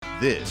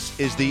This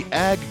is the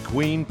Ag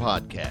Queen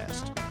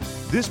Podcast.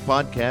 This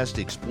podcast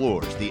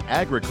explores the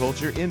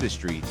agriculture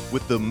industry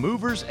with the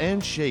movers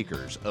and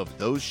shakers of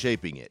those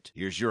shaping it.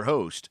 Here's your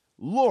host,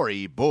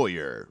 Lori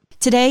Boyer.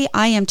 Today,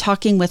 I am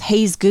talking with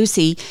Hayes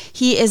Goosey.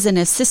 He is an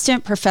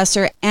assistant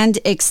professor and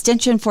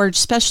extension forage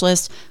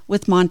specialist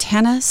with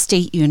Montana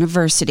State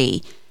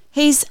University.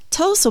 Hayes,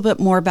 tell us a bit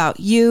more about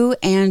you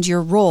and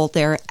your role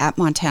there at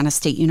Montana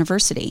State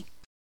University.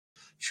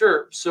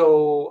 Sure.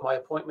 So my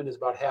appointment is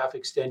about half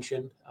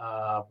extension,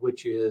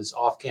 which is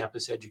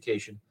off-campus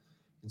education.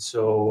 And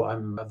so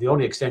I'm the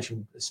only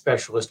extension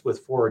specialist with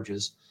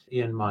forages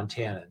in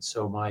Montana. And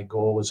so my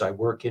goal is I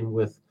work in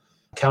with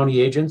county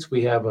agents.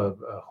 We have a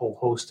whole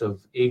host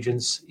of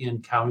agents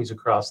in counties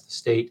across the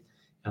state,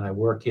 and I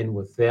work in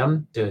with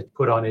them to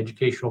put on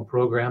educational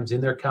programs in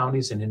their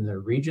counties and in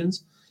their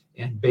regions,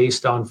 and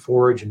based on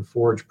forage and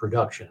forage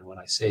production. When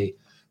I say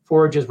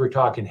forages, we're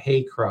talking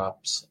hay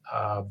crops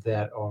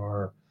that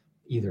are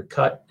either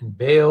cut and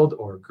baled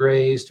or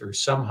grazed or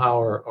somehow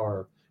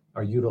are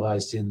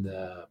utilized in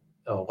the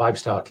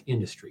livestock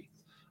industry.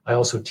 I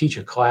also teach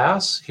a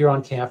class here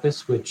on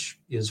campus, which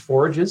is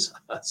forages.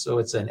 So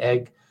it's an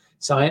ag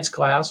science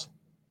class.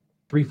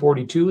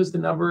 342 is the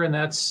number, and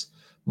that's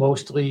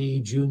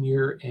mostly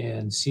junior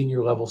and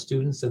senior level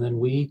students. And then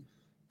we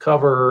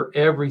cover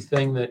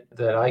everything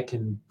that I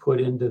can put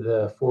into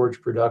the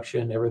forage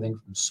production, everything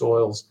from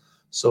soils,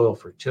 soil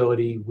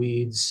fertility,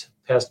 weeds,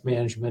 pest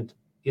management,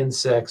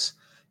 insects,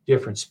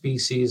 different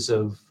species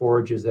of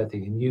forages that they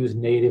can use,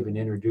 native and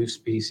introduced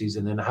species,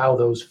 and then how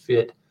those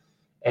fit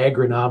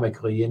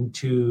agronomically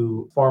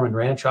into farm and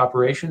ranch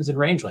operations and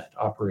rangeland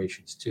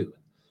operations too.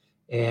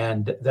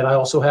 And then I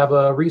also have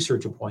a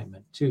research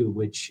appointment too,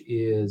 which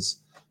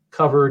is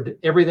covered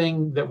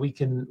everything that we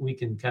can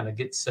kind of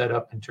get set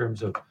up in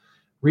terms of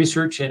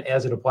research, and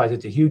as it applies,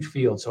 it's a huge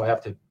field. So I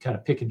have to kind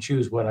of pick and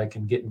choose what I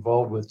can get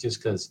involved with,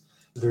 just because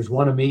there's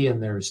one of me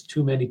and there's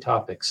too many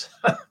topics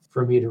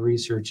for me to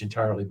research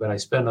entirely. But I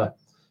spend a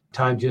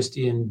time just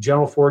in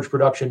general forage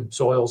production,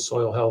 soils,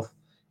 soil health,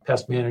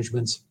 pest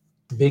managements.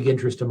 Big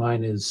interest of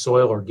mine is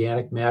soil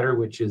organic matter,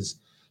 which is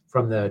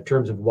from the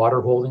terms of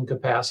water holding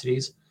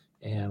capacities.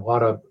 And a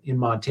lot of, in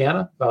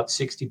Montana, about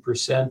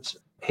 60%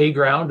 hay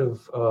ground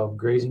of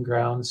grazing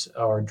grounds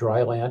are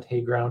dry land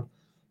hay ground.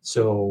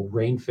 So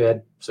rain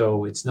fed,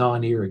 so it's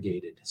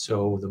non-irrigated.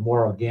 So the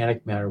more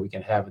organic matter we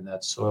can have in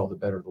that soil, the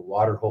better the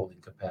water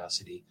holding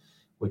capacity,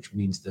 which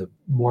means the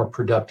more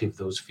productive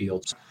those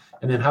fields.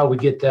 And then how we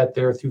get that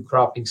there through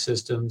cropping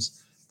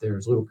systems.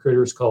 There's little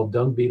critters called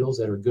dung beetles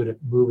that are good at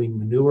moving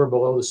manure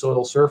below the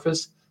soil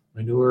surface.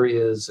 Manure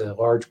is a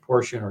large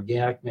portion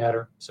organic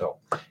matter. So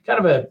kind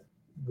of a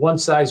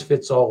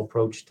one-size-fits-all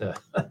approach to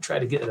try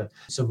to get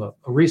some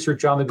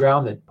research on the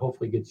ground that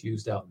hopefully gets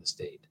used out in the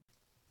state.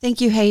 Thank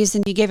you, Hayes,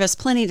 and you gave us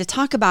plenty to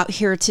talk about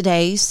here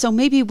today. So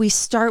maybe we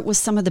start with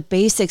some of the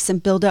basics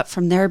and build up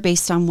from there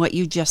based on what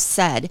you just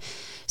said.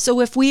 So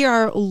if we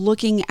are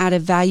looking at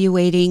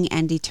evaluating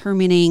and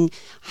determining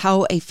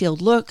how a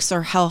field looks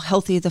or how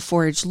healthy the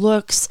forage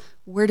looks,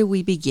 where do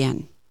we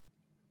begin?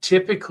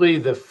 Typically,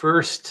 the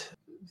first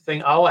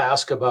thing I'll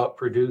ask about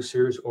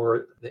producers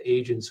or the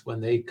agents when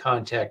they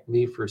contact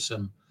me for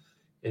some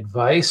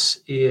advice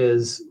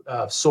is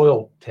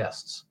soil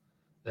tests.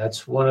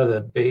 That's one of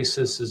the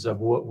bases of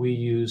what we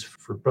use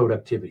for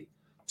productivity.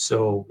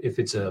 So if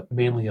it's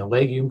mainly a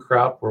legume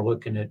crop, we're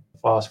looking at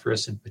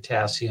phosphorus and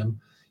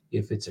potassium.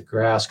 If it's a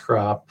grass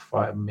crop,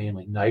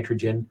 mainly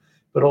nitrogen.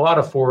 But a lot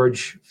of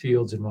forage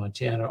fields in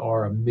Montana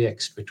are a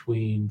mix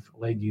between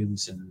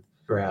legumes and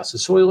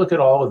grasses. So we look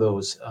at all of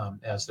those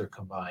as they're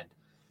combined.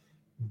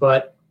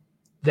 But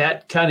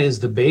that kind of is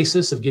the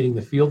basis of getting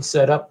the field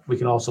set up. We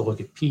can also look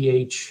at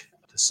pH,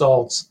 the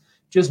salts,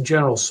 just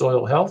general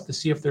soil health to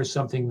see if there's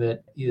something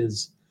that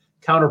is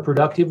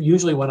counterproductive.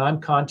 Usually when I'm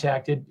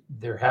contacted,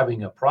 they're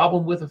having a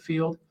problem with a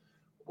field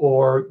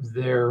or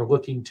they're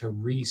looking to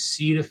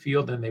reseed a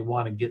field and they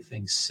want to get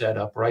things set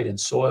up right. And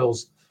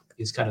soils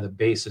is kind of the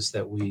basis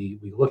that we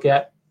look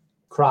at.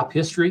 Crop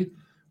history,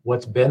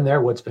 what's been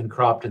there, what's been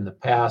cropped in the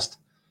past.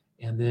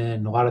 And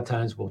then a lot of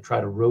times we'll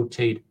try to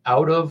rotate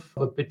out of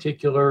a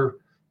particular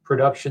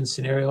production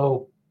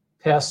scenario.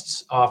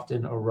 Pests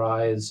often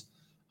arise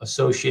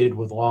associated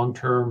with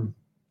long-term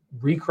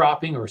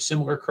recropping or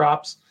similar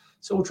crops.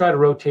 So we'll try to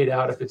rotate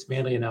out. If it's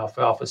mainly an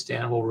alfalfa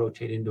stand, we'll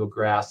rotate into a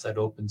grass. That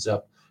opens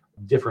up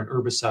different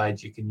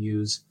herbicides you can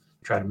use,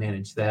 try to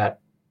manage that.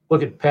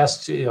 Look at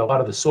pests, a lot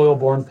of the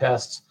soil-borne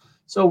pests.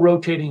 So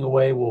rotating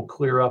away will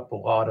clear up a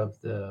lot of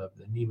the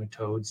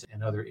nematodes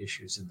and other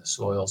issues in the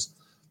soils.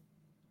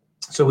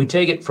 So we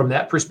take it from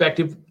that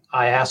perspective.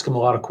 I ask them a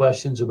lot of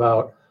questions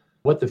about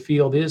what the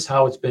field is,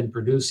 how it's been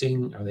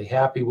producing. Are they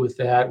happy with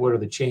that? What are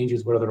the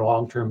changes? What are their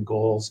long-term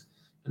goals?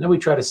 And then we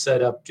try to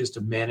set up just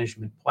a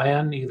management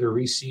plan, either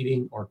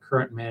reseeding or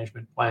current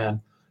management plan,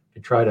 to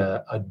try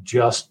to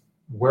adjust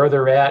where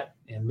they're at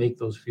and make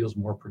those fields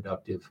more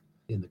productive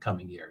in the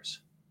coming years.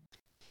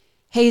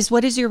 Hayes,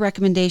 what is your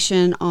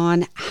recommendation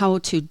on how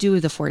to do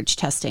the forage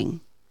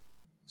testing?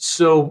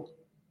 So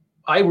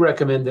I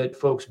recommend that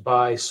folks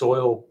buy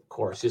soil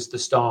cores, just the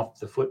stomp,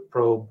 the foot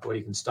probe, where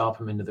you can stomp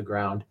them into the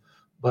ground.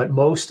 But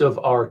most of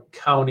our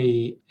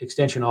county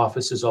extension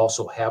offices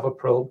also have a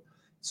probe,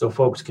 so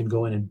folks can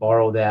go in and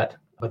borrow that,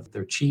 but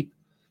they're cheap.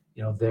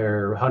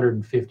 They're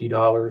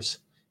 $150.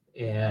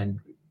 And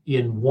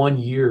in 1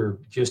 year,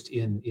 just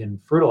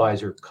in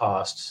fertilizer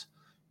costs,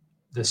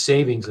 the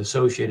savings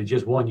associated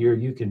just 1 year,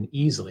 you can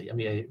easily,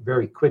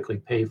 very quickly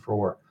pay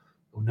for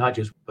not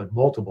just, but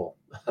multiple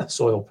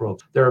soil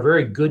probes. They're a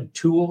very good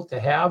tool to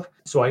have.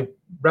 So I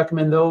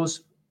recommend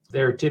those.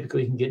 They're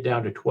typically, you can get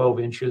down to 12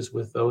 inches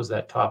with those,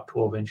 that top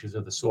 12 inches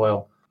of the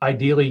soil.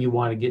 Ideally, you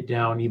want to get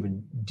down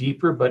even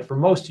deeper, but for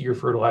most of your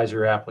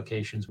fertilizer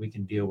applications, we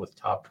can deal with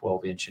top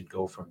 12 inch and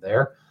go from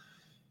there.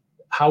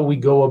 How we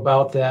go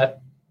about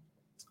that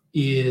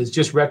is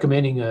just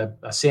recommending a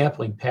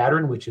sampling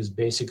pattern, which is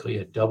basically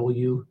a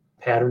W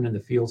pattern in the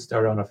field.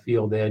 Start on a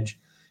field edge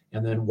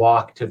and then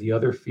walk to the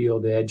other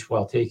field edge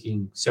while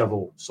taking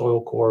several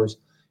soil cores,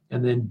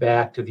 and then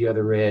back to the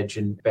other edge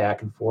and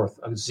back and forth,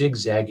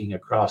 zigzagging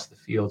across the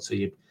field. So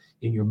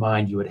in your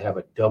mind, you would have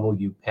a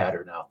W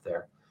pattern out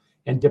there.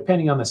 And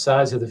depending on the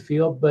size of the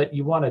field, but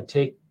you want to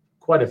take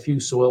quite a few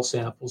soil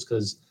samples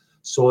because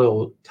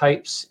soil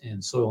types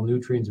and soil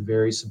nutrients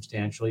vary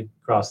substantially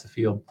across the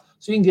field.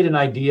 So you can get an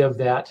idea of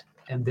that,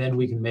 and then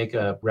we can make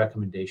a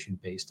recommendation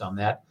based on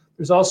that.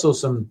 There's also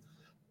some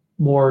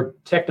more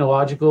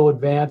technological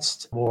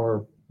advanced,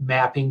 more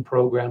mapping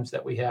programs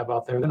that we have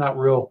out there. They're not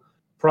real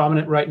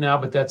prominent right now,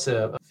 but that's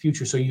a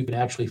future. So you can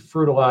actually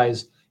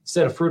fertilize,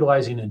 instead of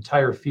fertilizing an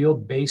entire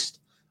field based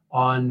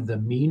on the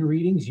mean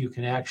readings, you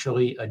can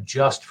actually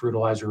adjust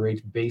fertilizer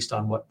rates based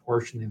on what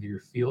portion of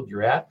your field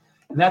you're at.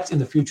 And that's in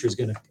the future is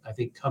going to, I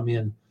think, come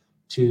in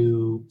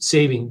to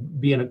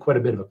being quite a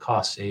bit of a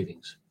cost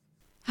savings.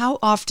 How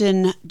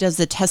often does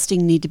the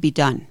testing need to be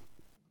done?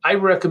 I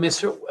recommend,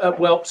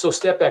 so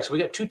step back. So we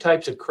got two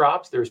types of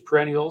crops. There's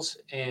perennials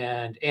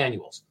and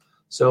annuals.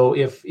 So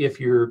if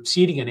you're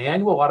seeding an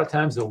annual, a lot of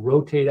times they'll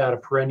rotate out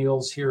of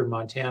perennials. Here in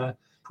Montana,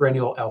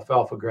 perennial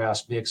alfalfa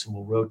grass mix, and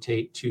we'll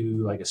rotate to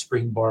like a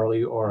spring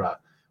barley or a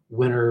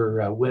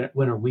winter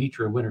wheat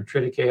or a winter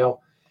triticale.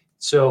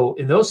 So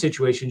in those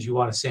situations, you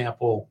want to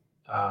sample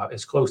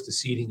as close to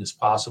seeding as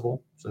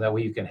possible, so that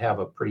way you can have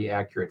a pretty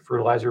accurate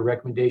fertilizer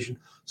recommendation.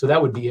 So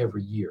that would be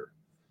every year.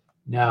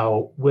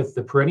 Now, with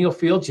the perennial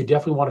fields, you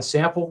definitely want to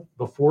sample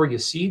before you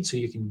seed so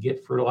you can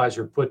get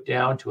fertilizer put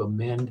down to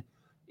amend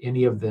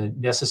any of the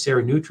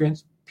necessary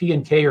nutrients. P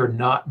and K are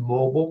not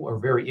mobile or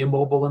very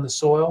immobile in the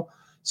soil.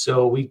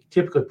 So we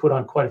typically put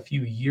on quite a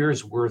few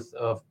years worth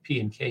of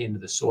P and K into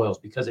the soils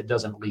because it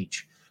doesn't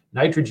leach.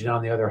 Nitrogen,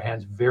 on the other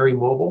hand, is very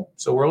mobile.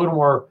 So we're a little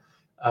more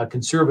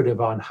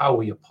conservative on how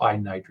we apply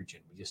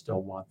nitrogen. We just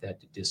don't want that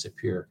to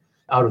disappear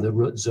out of the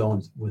root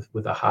zones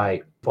with a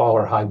high fall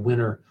or high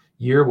winter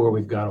year where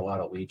we've got a lot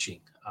of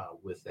leaching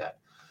with that.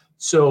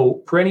 So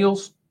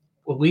perennials,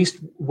 at least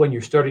when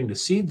you're starting to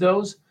seed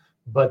those,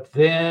 but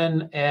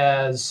then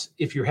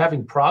if you're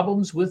having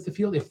problems with the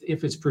field,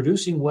 if it's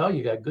producing well,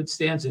 you got good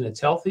stands and it's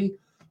healthy,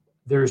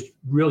 there's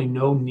really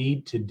no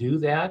need to do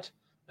that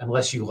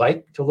unless you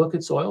like to look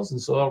at soils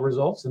and soil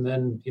results, and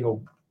then,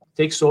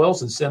 take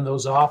soils and send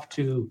those off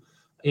to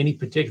any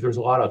particular, there's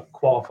a lot of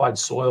qualified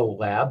soil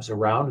labs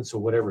around. And so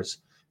whatever's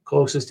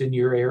closest in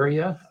your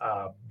area,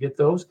 get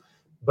those.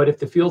 But if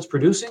the field's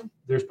producing,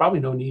 there's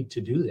probably no need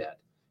to do that.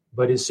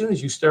 But as soon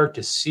as you start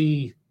to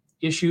see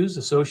issues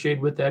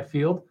associated with that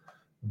field,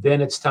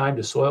 then it's time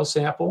to soil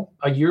sample.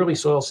 A yearly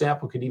soil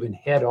sample could even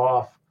head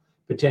off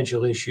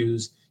potential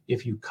issues.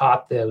 If you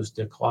caught those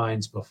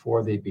declines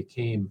before they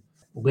became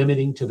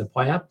limiting to the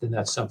plant, then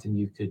that's something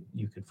you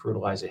could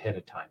fertilize ahead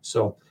of time.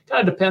 So kind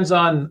of depends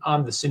on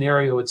the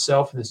scenario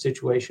itself and the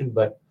situation,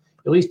 but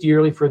at least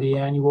yearly for the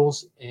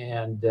annuals,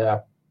 and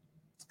at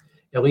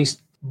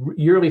least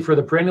yearly for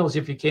the perennials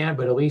if you can,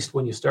 but at least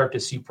when you start to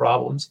see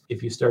problems,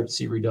 if you start to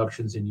see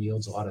reductions in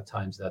yields, a lot of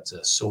times that's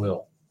a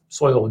soil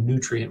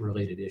nutrient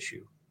related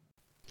issue.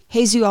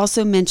 Hayes, you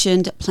also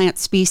mentioned plant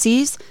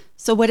species.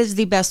 So what is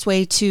the best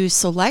way to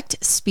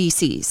select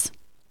species?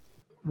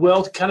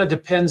 Well, it kind of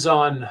depends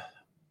on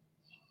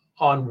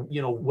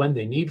when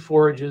they need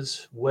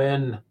forages,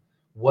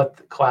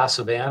 what class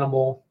of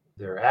animal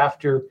they're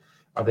after.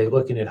 Are they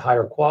looking at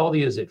higher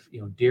quality? Is it,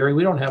 dairy?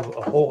 We don't have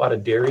a whole lot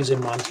of dairies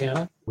in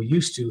Montana. We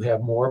used to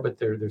have more, but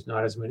there's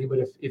not as many. But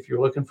if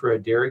you're looking for a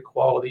dairy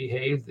quality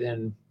hay,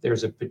 then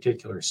there's a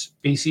particular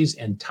species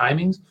and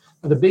timings.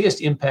 Now, the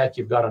biggest impact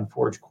you've got on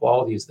forage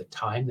quality is the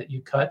time that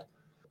you cut.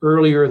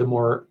 Earlier, the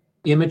more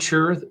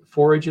immature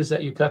forages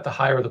that you cut, the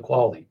higher the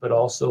quality, but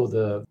also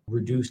the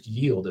reduced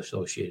yield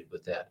associated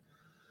with that.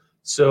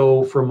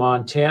 So for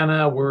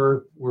Montana,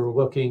 we're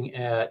looking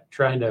at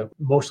trying to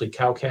mostly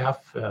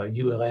cow-calf,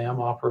 ewe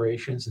lamb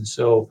operations. And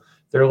so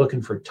they're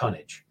looking for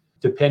tonnage.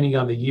 Depending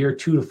on the year,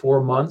 2 to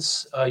 4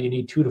 months, you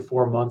need 2 to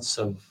 4 months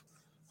of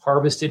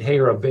harvested hay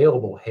or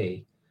available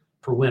hay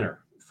for winter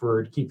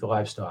to keep the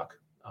livestock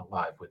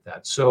alive with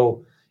that.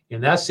 So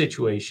in that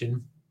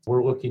situation,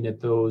 we're looking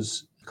at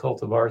those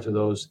cultivars or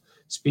those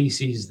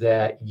species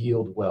that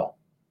yield well.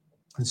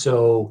 And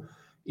so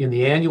in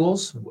the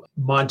annuals,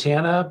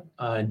 Montana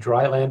and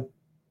dryland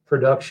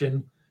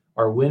production,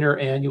 our winter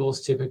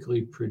annuals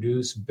typically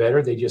produce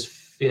better. They just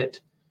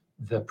fit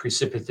the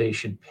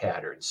precipitation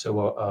pattern.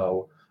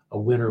 So a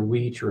winter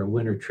wheat or a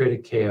winter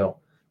triticale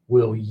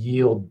will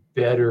yield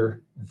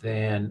better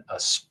than a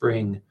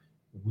spring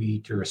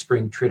wheat or a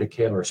spring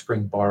triticale or a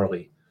spring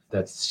barley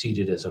that's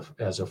seeded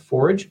as a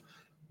forage.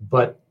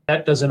 But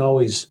that doesn't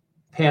always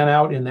pan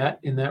out in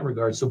that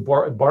regard. So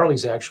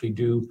barleys actually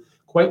do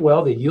quite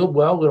well. They yield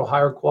well, a little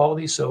higher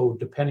quality. So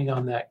depending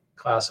on that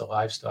class of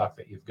livestock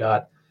that you've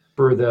got.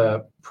 For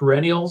the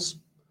perennials,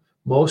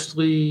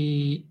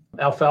 mostly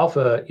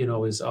alfalfa,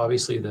 is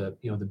obviously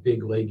the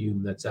big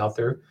legume that's out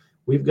there.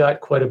 We've got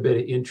quite a bit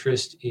of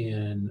interest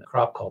in a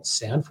crop called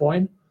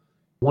sainfoin.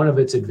 One of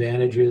its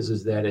advantages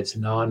is that it's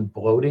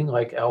non-bloating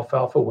like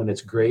alfalfa when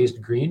it's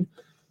grazed green.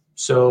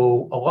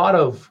 So a lot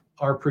of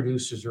our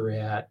producers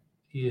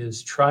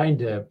is trying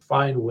to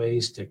find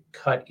ways to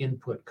cut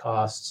input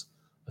costs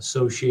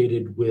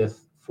associated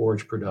with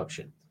forage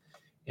production.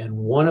 And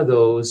one of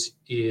those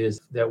is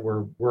that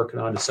we're working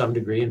on to some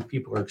degree and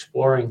people are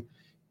exploring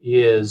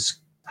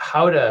is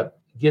how to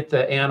get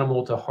the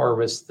animal to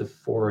harvest the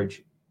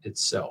forage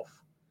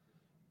itself.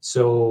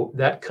 So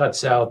that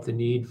cuts out the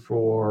need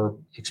for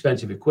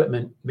expensive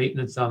equipment,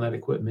 maintenance on that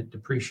equipment,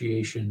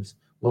 depreciations,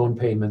 loan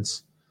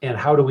payments, and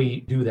how do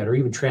we do that, or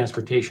even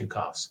transportation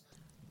costs.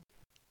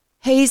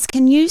 Hayes,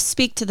 can you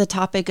speak to the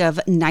topic of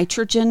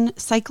nitrogen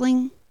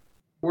cycling?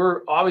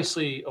 We're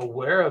obviously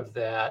aware of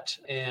that.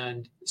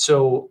 And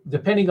so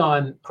depending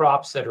on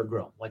crops that are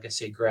grown, like I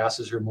say,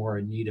 grasses are more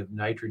in need of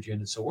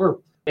nitrogen.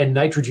 And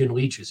nitrogen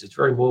leaches, it's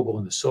very mobile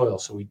in the soil.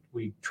 So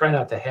we try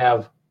not to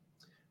have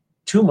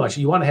too much.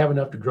 You want to have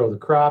enough to grow the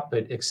crop,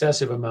 but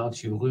excessive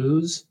amounts you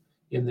lose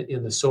in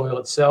the soil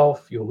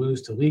itself. You'll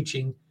lose to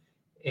leaching.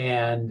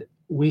 And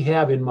we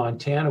have in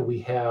Montana,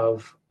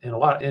 and a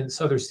lot in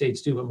other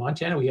states too, but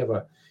Montana, we have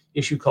a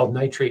issue called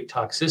nitrate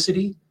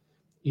toxicity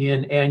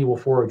in annual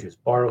forages,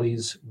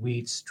 barleys,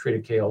 wheats,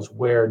 triticales,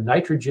 where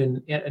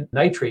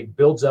nitrate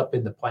builds up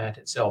in the plant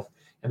itself,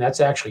 and that's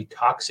actually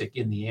toxic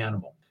in the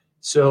animal.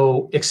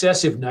 So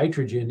excessive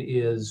nitrogen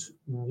is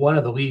one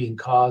of the leading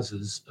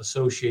causes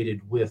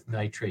associated with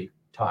nitrate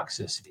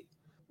toxicity.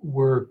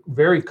 We're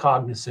very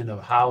cognizant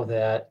of how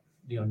that,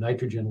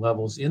 nitrogen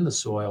levels in the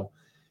soil,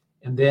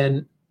 and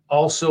then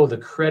also the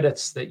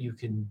credits that you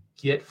can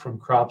get from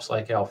crops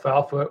like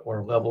alfalfa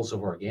or levels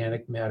of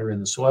organic matter in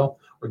the soil.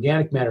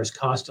 Organic matter is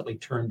constantly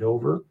turned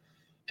over,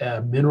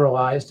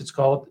 mineralized, it's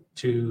called,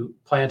 to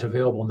plant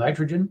available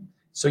nitrogen.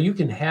 So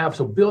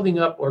building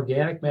up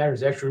organic matter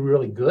is actually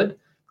really good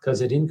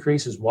because it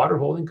increases water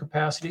holding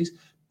capacities,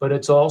 but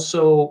it's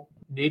also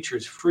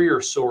nature's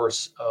freer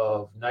source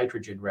of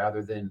nitrogen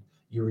rather than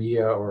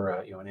urea or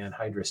an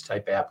anhydrous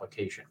type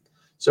application.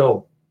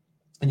 So,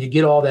 and you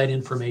get all that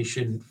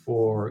information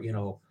for,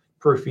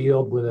 per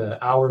field with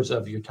hours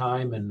of your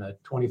time and a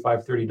 $25,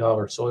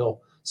 $30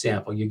 soil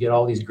sample. You get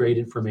all these great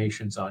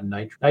informations on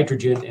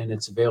nitrogen and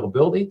its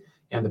availability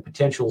and the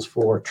potentials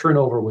for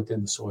turnover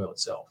within the soil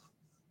itself.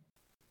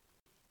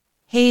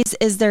 Hayes,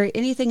 is there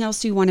anything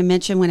else you want to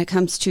mention when it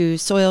comes to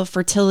soil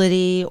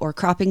fertility or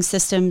cropping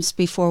systems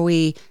before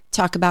we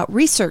talk about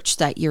research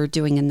that you're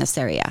doing in this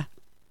area?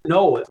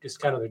 No, it's just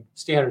kind of the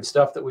standard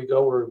stuff that we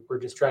go. We're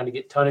just trying to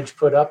get tonnage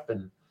put up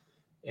and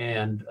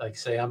like I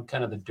say, I'm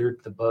kind of the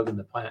dirt, the bug, and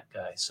the plant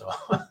guy. So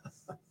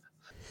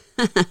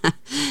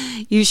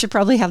you should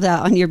probably have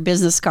that on your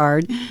business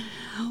card.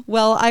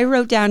 Well, I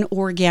wrote down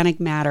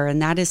organic matter,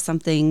 and that is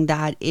something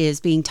that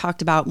is being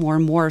talked about more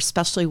and more,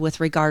 especially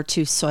with regard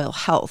to soil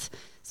health.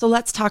 So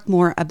let's talk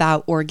more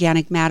about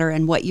organic matter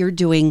and what you're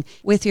doing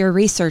with your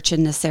research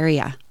in this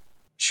area.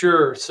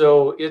 Sure.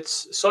 So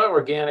it's soil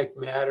organic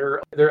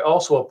matter. There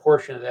also a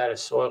portion of that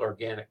is soil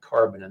organic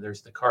carbon, and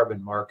there's the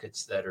carbon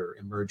markets that are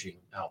emerging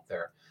out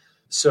there.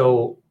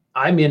 So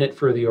I'm in it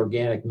for the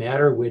organic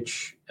matter,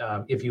 which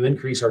if you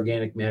increase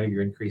organic matter,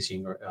 you're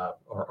increasing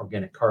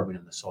organic carbon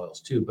in the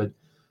soils too. But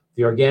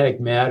the organic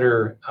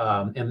matter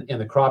and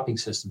the cropping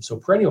system. So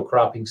perennial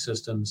cropping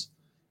systems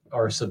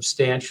are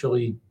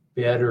substantially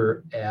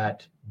better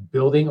at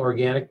building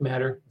organic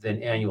matter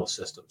than annual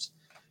systems,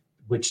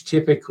 which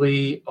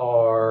typically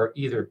are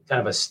either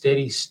kind of a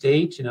steady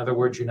state. In other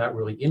words, you're not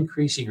really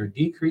increasing or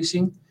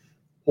decreasing.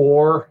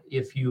 Or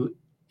if you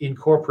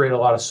incorporate a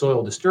lot of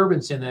soil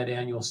disturbance in that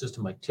annual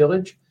system, like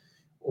tillage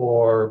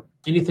or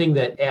anything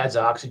that adds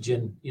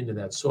oxygen into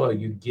that soil,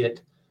 you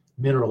get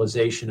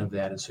mineralization of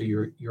that. And so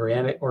your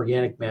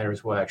organic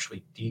matters will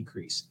actually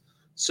decrease.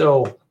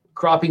 So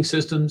cropping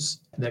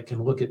systems that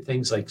can look at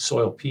things like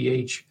soil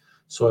pH,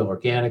 soil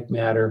organic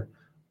matter,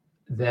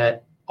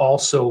 that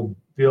also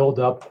build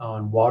up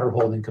on water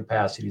holding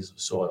capacities of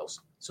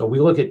soils. So we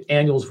look at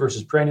annuals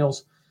versus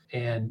perennials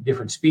and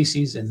different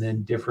species and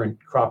then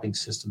different cropping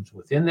systems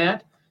within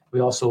that. We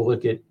also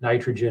look at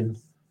nitrogen.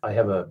 I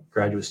have a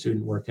graduate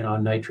student working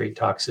on nitrate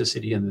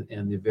toxicity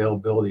and the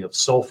availability of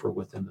sulfur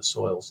within the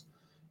soils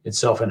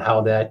itself and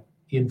how that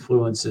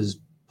influences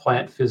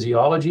plant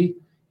physiology.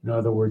 In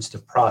other words, to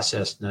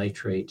process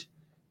nitrate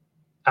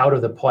out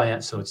of the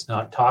plant so it's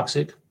not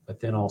toxic, but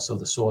then also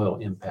the soil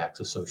impacts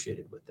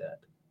associated with that.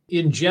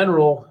 In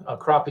general, a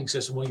cropping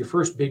system, well, your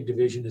first big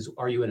division is,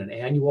 are you in an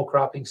annual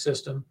cropping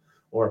system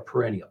or a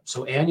perennial?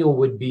 So annual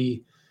would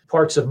be,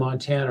 parts of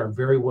Montana are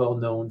very well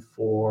known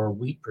for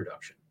wheat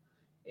production.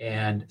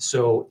 And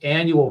so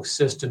annual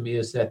system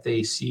is that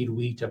they seed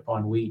wheat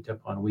upon wheat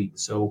upon wheat.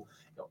 So,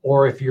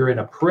 or if you're in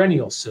a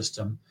perennial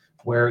system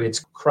where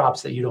it's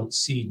crops that you don't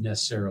seed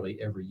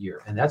necessarily every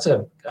year. And that's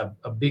a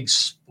big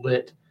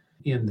split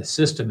in the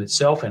system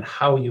itself and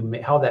how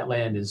that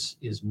land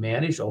is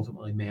managed,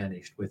 ultimately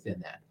managed within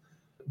that.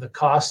 The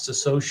costs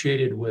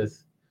associated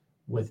with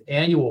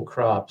annual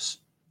crops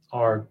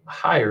are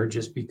higher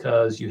just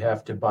because you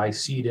have to buy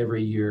seed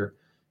every year.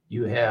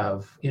 You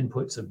have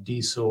inputs of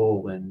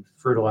diesel and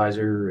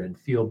fertilizer and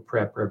field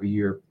prep every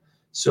year.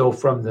 So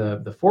from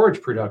the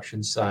forage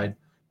production side,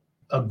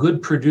 a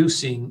good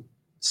producing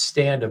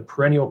stand of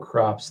perennial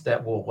crops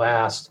that will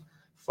last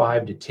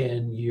 5 to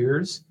 10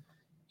 years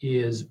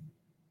is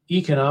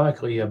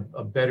economically a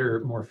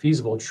better, more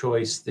feasible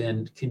choice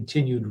than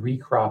continued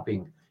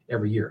recropping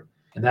every year.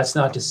 And that's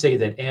not to say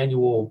that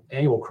annual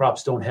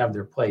crops don't have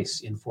their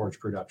place in forage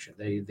production.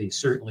 They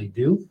certainly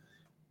do,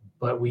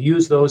 but we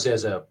use those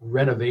as a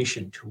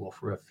renovation tool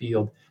for a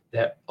field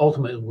that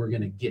ultimately we're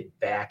going to get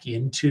back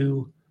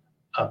into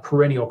a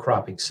perennial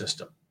cropping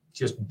system,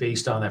 just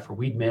based on that for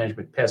weed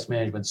management, pest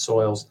management,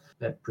 soils,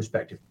 that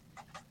perspective.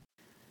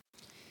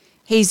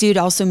 Hayes, you'd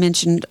also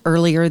mentioned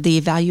earlier the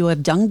value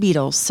of dung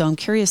beetles. So I'm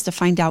curious to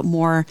find out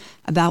more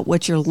about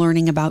what you're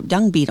learning about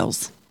dung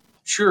beetles.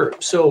 Sure.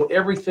 So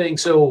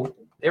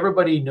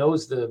everybody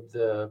knows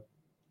the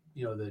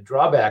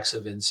drawbacks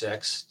of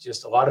insects.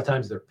 Just a lot of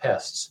times they're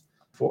pests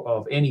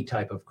of any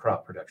type of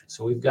crop production.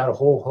 So we've got a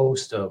whole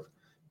host of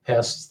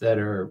pests that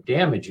are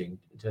damaging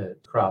to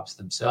crops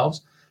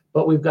themselves,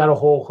 but we've got a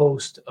whole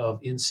host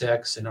of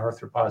insects and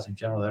arthropods in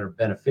general that are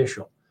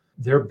beneficial.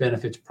 Their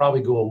benefits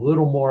probably go a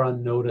little more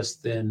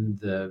unnoticed than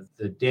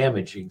the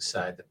damaging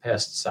side, the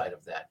pest side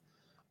of that.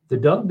 The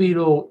dung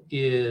beetle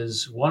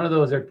is one of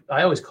those,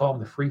 I always call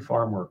them the free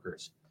farm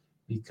workers,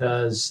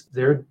 because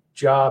their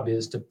job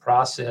is to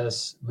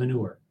process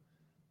manure.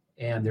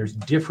 And there's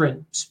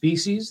different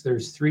species.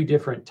 There's 3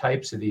 different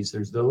types of these.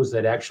 There's those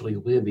that actually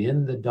live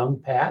in the dung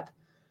pat.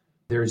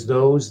 There's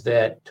those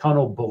that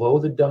tunnel below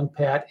the dung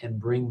pat and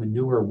bring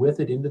manure with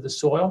it into the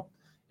soil.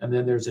 And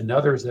then there's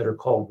others that are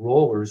called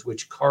rollers,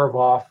 which carve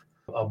off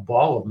a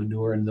ball of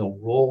manure and they'll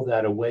roll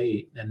that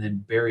away and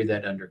then bury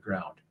that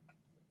underground.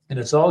 And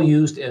it's all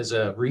used as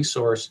a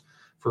resource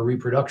for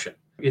reproduction.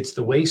 It's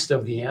the waste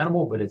of the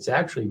animal, but it's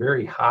actually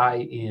very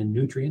high in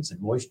nutrients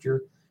and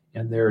moisture.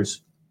 And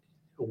there's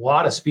a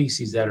lot of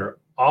species that are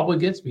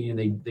obligates,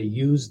 meaning they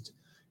used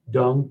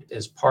dung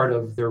as part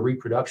of their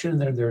reproduction.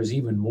 And then there's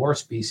even more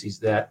species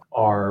that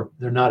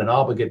they're not an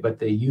obligate, but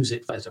they use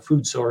it as a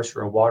food source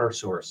or a water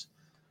source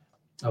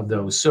of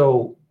those.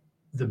 So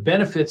the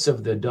benefits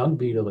of the dung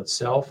beetle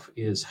itself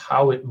is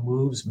how it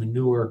moves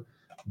manure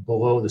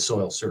below the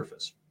soil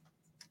surface.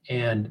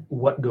 And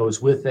what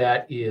goes with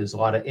that is a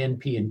lot of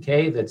NP and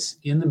K that's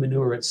in the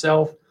manure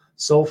itself,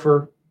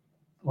 sulfur,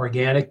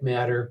 organic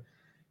matter,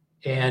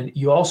 and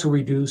you also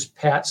reduce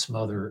pat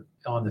smother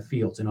on the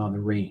fields and on the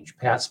range.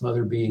 Pat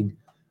smother being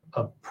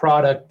a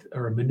product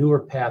or a manure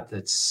pat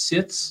that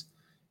sits,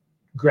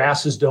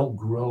 grasses don't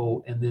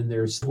grow, and then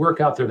there's work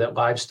out there that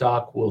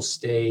livestock will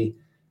stay,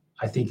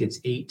 I think it's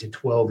 8 to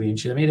 12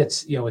 inches. I mean,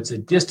 it's a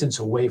distance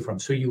away from,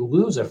 so you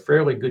lose a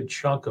fairly good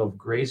chunk of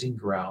grazing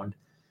ground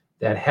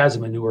that has a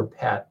manure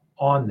pat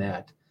on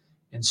that.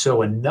 And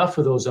so enough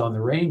of those on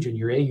the range and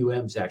your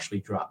AUMs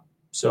actually drop.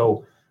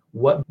 So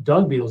what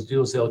dung beetles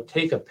do is they'll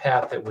take a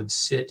pat that would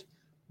sit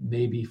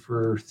maybe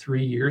for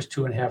 3 years,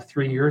 2.5,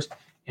 3 years,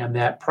 and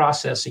that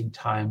processing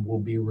time will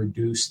be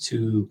reduced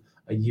to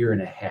 1.5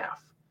 years,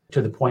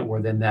 to the point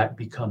where then that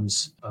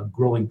becomes a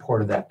growing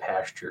part of that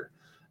pasture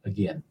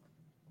again.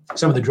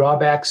 Some of the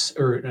drawbacks,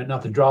 or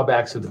not the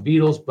drawbacks of the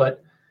beetles,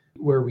 but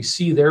where we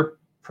see their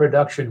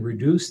production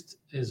reduced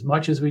as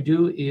much as we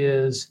do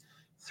is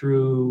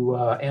through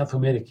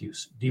anthelmintic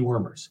use,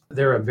 dewormers.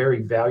 They're a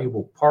very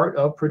valuable part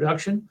of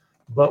production,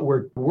 but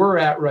where we're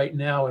at right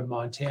now in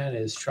Montana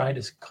is trying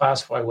to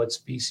classify what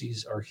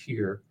species are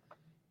here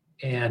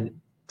and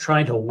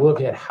trying to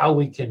look at how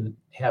we can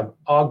have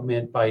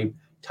augment by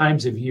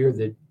times of year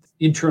that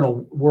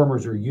internal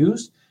wormers are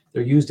used.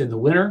 They're used in the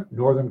winter.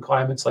 Northern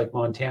climates like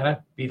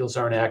Montana, beetles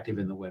aren't active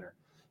in the winter.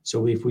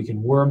 So if we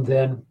can worm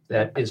then,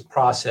 that is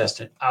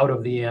processed and out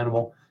of the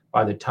animal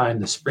by the time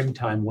the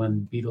springtime when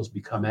beetles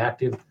become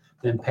active,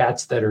 then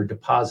pats that are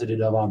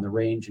deposited up on the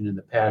range and in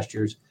the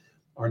pastures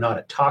are not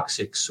a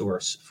toxic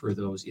source for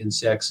those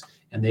insects,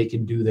 and they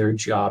can do their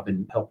job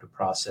and help to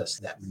process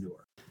that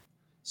manure.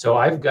 So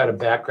I've got a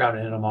background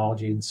in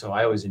entomology, and so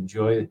I always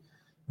enjoy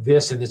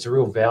this, and it's a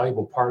real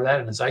valuable part of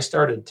that. And as I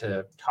started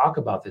to talk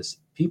about this,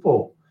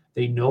 people,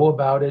 they know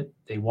about it,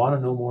 they want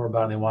to know more about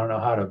it, and they want to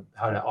know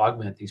how to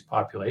augment these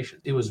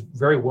populations. It was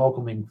very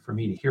welcoming for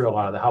me to hear a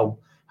lot of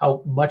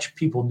how much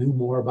people knew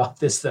more about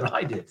this than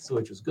I did, so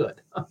which was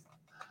good.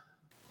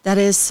 That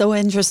is so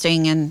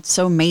interesting and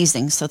so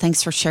amazing. So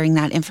thanks for sharing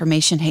that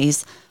information,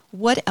 Hayes.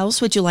 What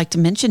else would you like to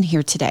mention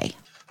here today?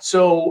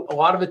 So a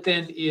lot of it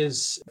then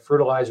is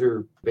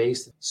fertilizer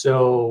based.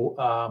 So,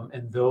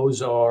 and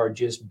those are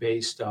just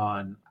based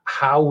on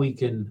how we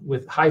can,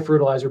 with high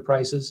fertilizer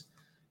prices,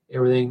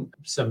 everything,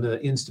 some of the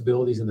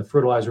instabilities in the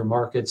fertilizer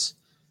markets,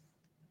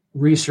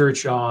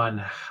 research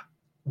on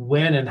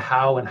when and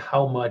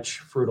how much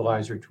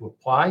fertilizer to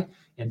apply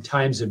and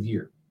times of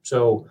year.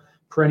 So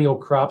perennial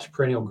crops,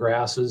 perennial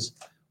grasses,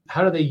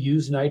 how do they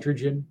use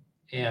nitrogen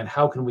and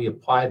how can we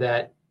apply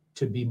that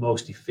to be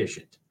most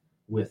efficient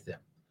with them?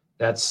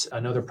 That's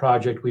another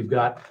project we've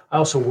got. I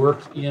also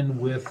work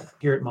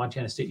here at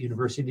Montana State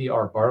University,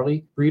 our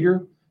barley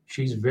breeder.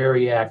 She's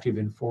very active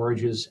in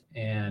forages,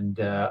 and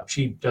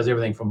she does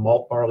everything from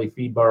malt barley,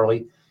 feed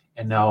barley,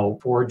 and now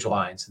forage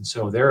lines. And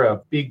so they're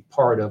a big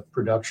part of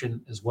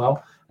production as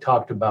well.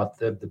 Talked about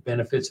the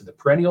benefits of the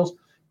perennials,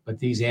 but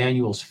these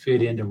annuals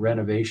fit into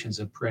renovations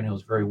of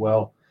perennials very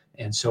well.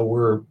 And so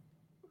we're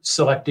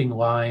selecting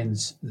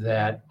lines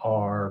that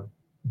are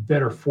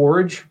better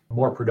forage,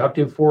 more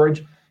productive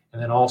forage,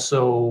 and then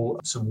also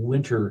some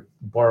winter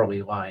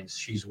barley lines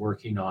she's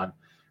working on,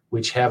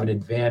 which have an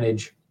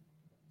advantage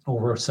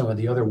over some of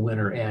the other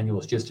winter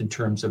annuals just in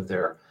terms of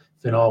their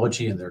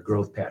phenology and their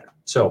growth pattern.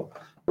 So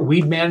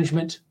weed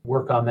management,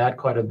 work on that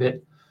quite a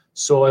bit,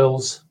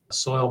 soils,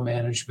 soil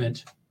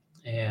management,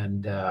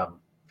 and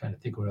trying to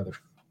think what other,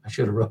 I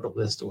should have wrote a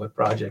list of what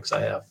projects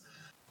I have.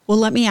 Well,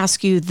 let me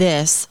ask you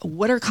this.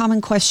 What are common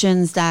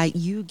questions that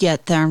you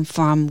get them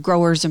from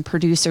growers and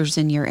producers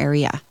in your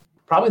area?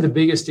 Probably the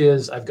biggest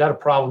is, I've got a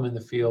problem in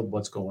the field,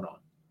 what's going on?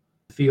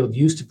 The field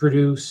used to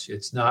produce,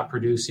 it's not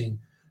producing,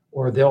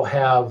 or they'll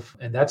have,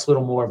 and that's a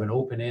little more of an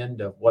open end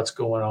of what's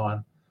going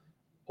on,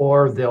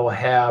 or they'll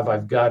have,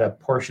 I've got a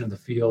portion of the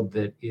field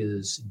that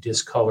is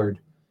discolored,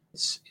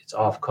 it's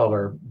off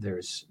color,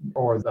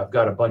 or I've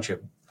got a bunch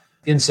of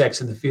insects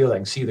in the field, I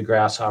can see the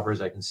grasshoppers,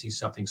 I can see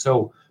something.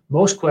 So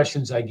most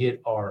questions I get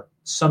are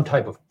some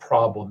type of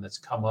problem that's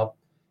come up,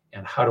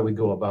 and how do we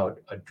go about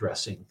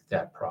addressing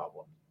that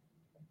problem?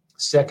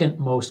 Second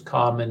most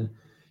common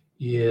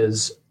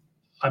is,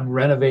 I'm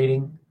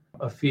renovating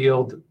a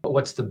field.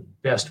 What's the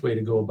best way to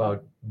go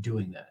about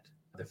doing that?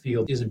 The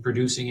field isn't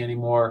producing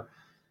anymore.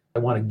 I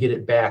want to get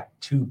it back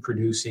to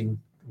producing.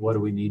 What do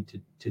we need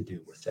to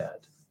do with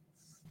that?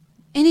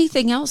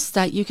 Anything else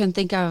that you can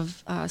think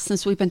of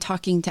since we've been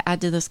talking to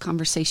add to this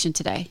conversation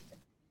today?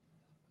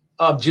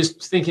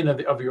 Just thinking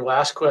of your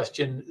last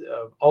question,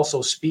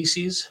 also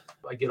species.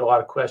 I get a lot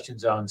of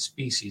questions on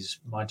species.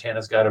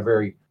 Montana's got a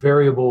very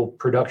variable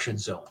production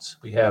zones.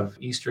 We have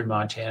eastern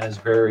Montana's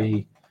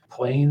very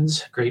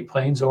Great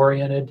Plains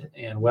oriented,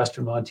 and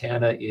western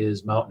Montana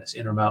is mountainous,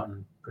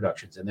 intermountain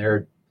productions. And there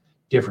are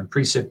different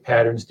precip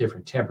patterns,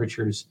 different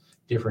temperatures,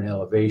 different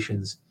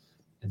elevations.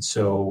 And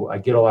so I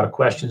get a lot of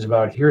questions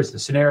about, here's the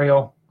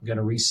scenario, I'm going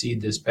to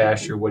reseed this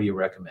pasture, what do you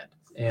recommend?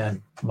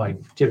 And my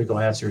typical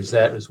answer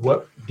is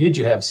what did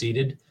you have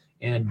seeded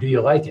and do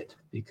you like it?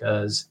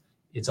 Because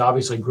it's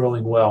obviously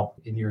growing well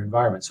in your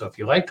environment. So if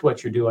you liked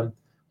what you're doing,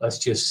 let's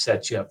just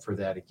set you up for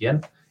that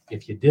again.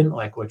 If you didn't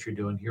like what you're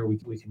doing here, we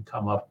can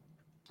come up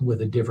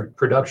with a different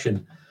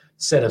production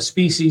set of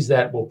species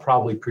that will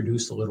probably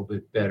produce a little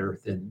bit better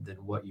than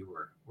what you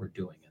were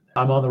doing.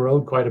 I'm on the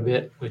road quite a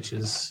bit, which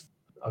is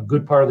a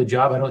good part of the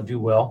job. I don't do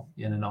well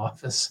in an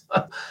office.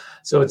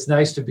 So it's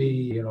nice to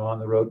be, on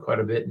the road quite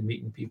a bit and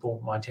meeting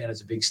people.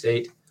 Montana's a big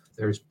state.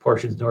 There's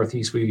portions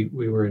northeast. We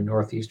were in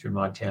northeastern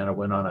Montana,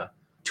 went on a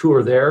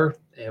tour there,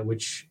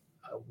 which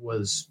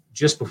was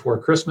just before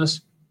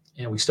Christmas.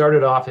 And we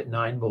started off at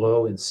 9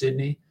 below in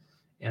Sydney.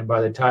 And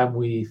by the time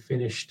we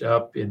finished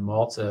up in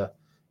Malta,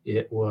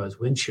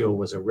 wind chill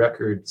was a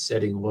record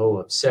setting low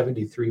of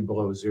 73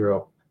 below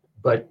zero.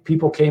 But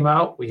people came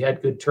out, we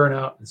had good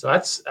turnout. And so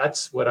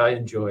that's what I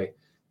enjoy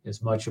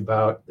as much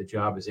about the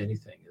job as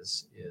anything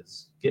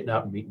is getting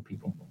out and meeting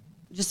people.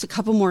 Just a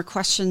couple more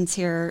questions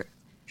here.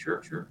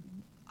 Sure.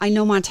 I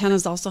know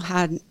Montana's also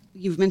had,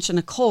 you've mentioned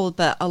a cold,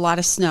 but a lot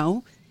of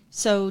snow.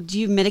 So do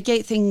you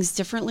mitigate things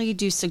differently?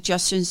 Do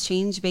suggestions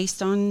change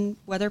based on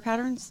weather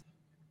patterns?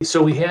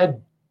 So we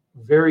had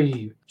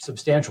very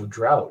substantial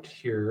drought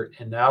here,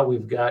 and now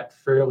we've got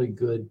fairly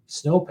good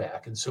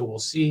snowpack. And so we'll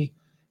see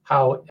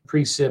how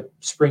precip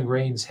spring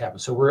rains happen.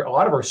 So a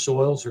lot of our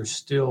soils are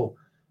still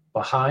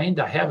behind.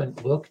 I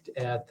haven't looked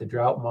at the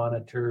drought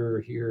monitor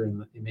here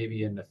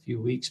maybe in a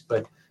few weeks,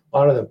 but a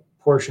lot of the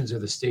portions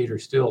of the state are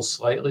still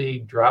slightly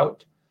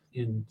drought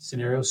in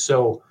scenarios.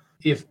 So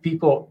if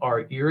people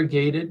are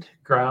irrigated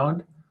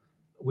ground,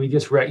 we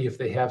just if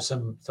they have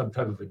some type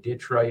of a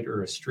ditch right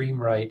or a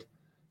stream right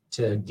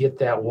to get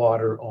that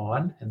water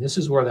on. And this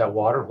is where that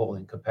water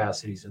holding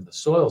capacities in the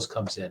soils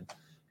comes in,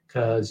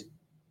 because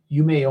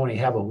you may only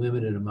have a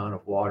limited amount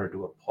of water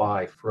to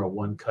apply for a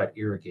one-cut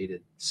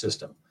irrigated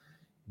system.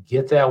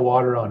 Get that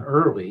water on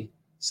early,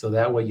 so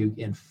that way you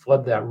can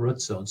flood that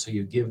root zone, so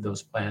you give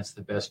those plants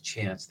the best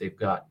chance they've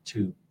got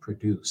to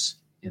produce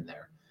in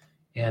there.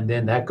 And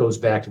then that goes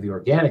back to the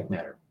organic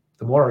matter.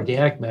 The more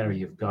organic matter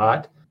you've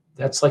got,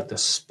 That's like the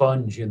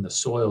sponge in the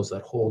soils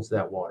that holds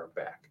that water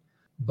back.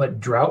 But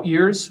drought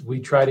years, we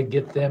try to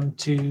get them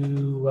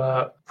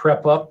to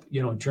prep up,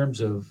 in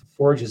terms of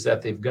forages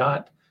that they've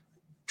got,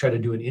 try to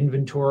do an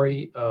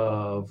inventory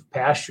of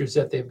pastures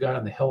that they've got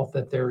and the health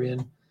that they're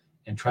in,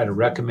 and try to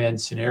recommend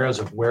scenarios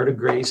of where to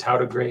graze, how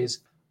to graze.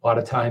 A lot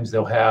of times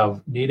they'll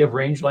have native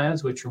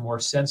rangelands, which are more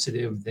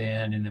sensitive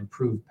than an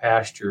improved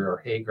pasture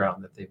or hay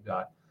ground that they've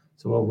got.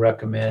 So we'll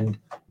recommend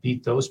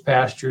beat those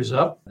pastures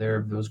up.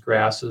 Those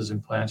grasses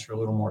and plants are a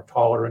little more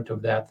tolerant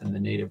of that than the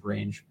native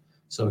range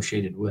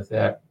associated with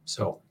that.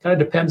 So kind of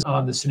depends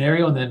on the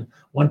scenario. And then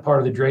one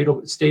part of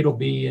the state will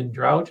be in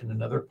drought and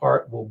another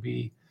part will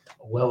be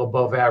well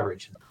above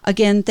average.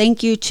 Again,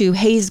 thank you to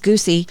Hayes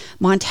Goosey,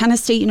 Montana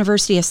State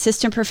University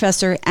Assistant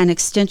Professor and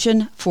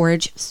Extension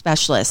Forage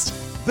Specialist.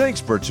 Thanks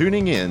for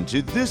tuning in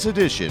to this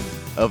edition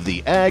of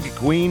the Ag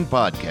Queen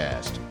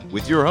Podcast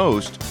with your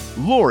host,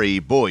 Lori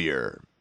Boyer.